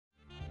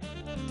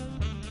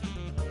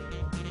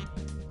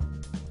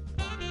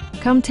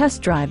Come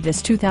test drive this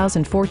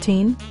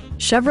 2014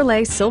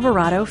 Chevrolet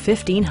Silverado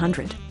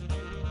 1500.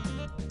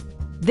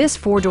 This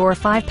four-door,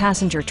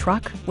 five-passenger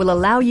truck will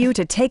allow you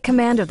to take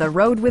command of the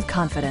road with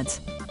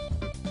confidence.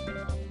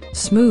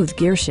 Smooth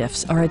gear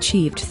shifts are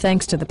achieved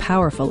thanks to the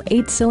powerful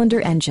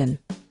 8-cylinder engine.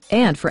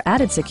 And for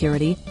added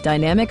security,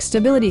 dynamic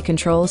stability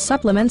control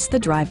supplements the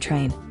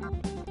drivetrain.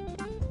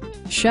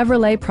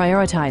 Chevrolet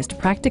prioritized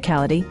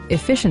practicality,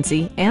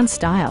 efficiency, and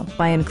style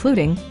by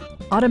including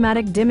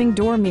automatic dimming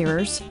door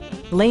mirrors,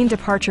 lane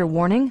departure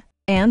warning,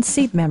 and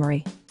seat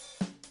memory.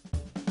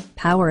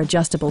 Power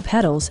adjustable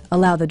pedals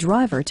allow the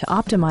driver to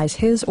optimize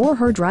his or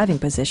her driving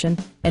position,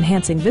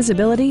 enhancing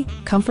visibility,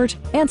 comfort,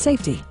 and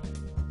safety.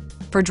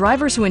 For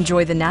drivers who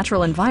enjoy the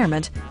natural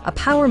environment, a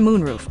power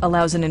moonroof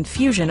allows an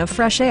infusion of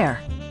fresh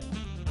air.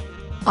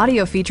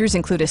 Audio features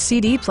include a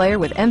CD player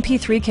with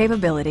MP3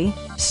 capability,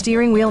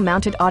 steering wheel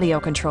mounted audio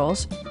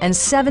controls, and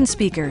 7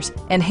 speakers,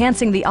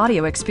 enhancing the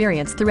audio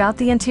experience throughout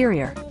the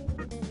interior.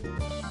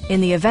 In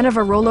the event of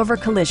a rollover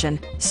collision,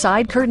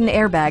 side curtain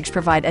airbags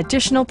provide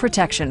additional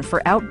protection for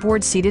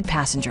outboard seated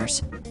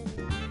passengers.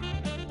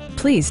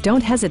 Please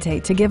don't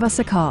hesitate to give us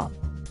a call.